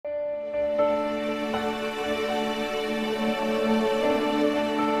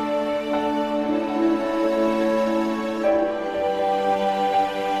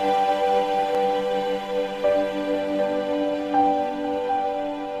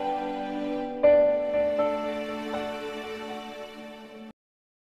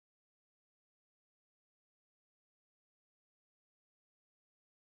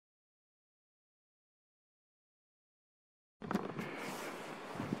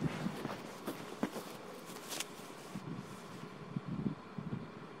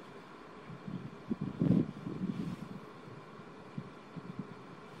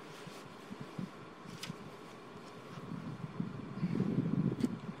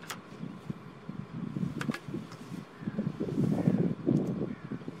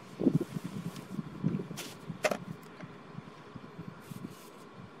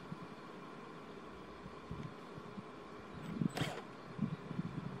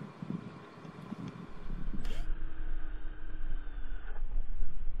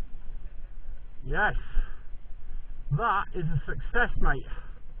Yes, that is a success, mate.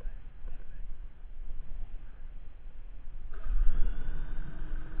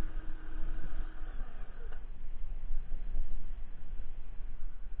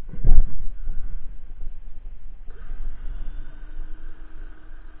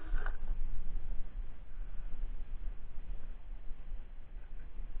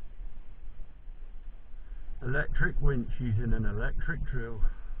 Electric winch using an electric drill.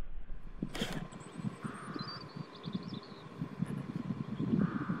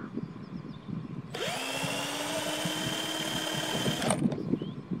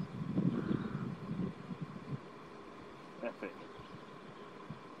 Epic.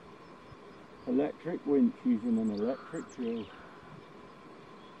 Electric winch using an electric drill.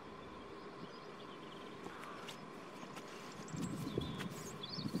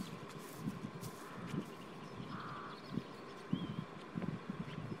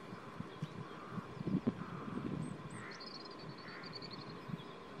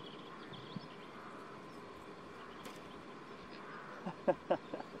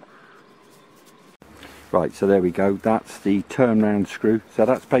 Right, so there we go, that's the turnaround screw. So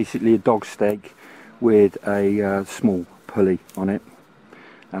that's basically a dog stake with a small pulley on it,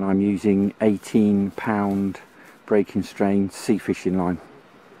 and I'm using 18-pound breaking strain sea fishing line.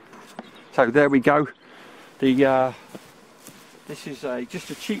 So there we go. The this is just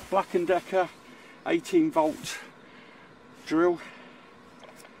a cheap Black & Decker 18-volt drill.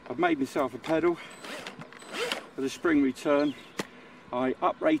 I've made myself a pedal with a spring return. I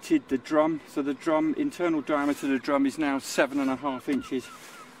uprated the drum, so the drum, internal diameter of the drum is now 7.5 inches,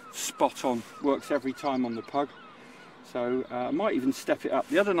 spot on, works every time on the pug. So I might even step it up.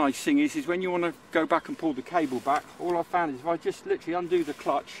 The other nice thing is when you want to go back and pull the cable back, all I found is if I just literally undo the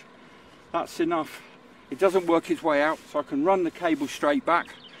clutch, that's enough. It doesn't work its way out, so I can run the cable straight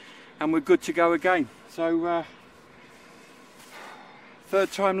back and we're good to go again. So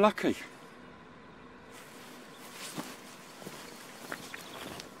third time lucky.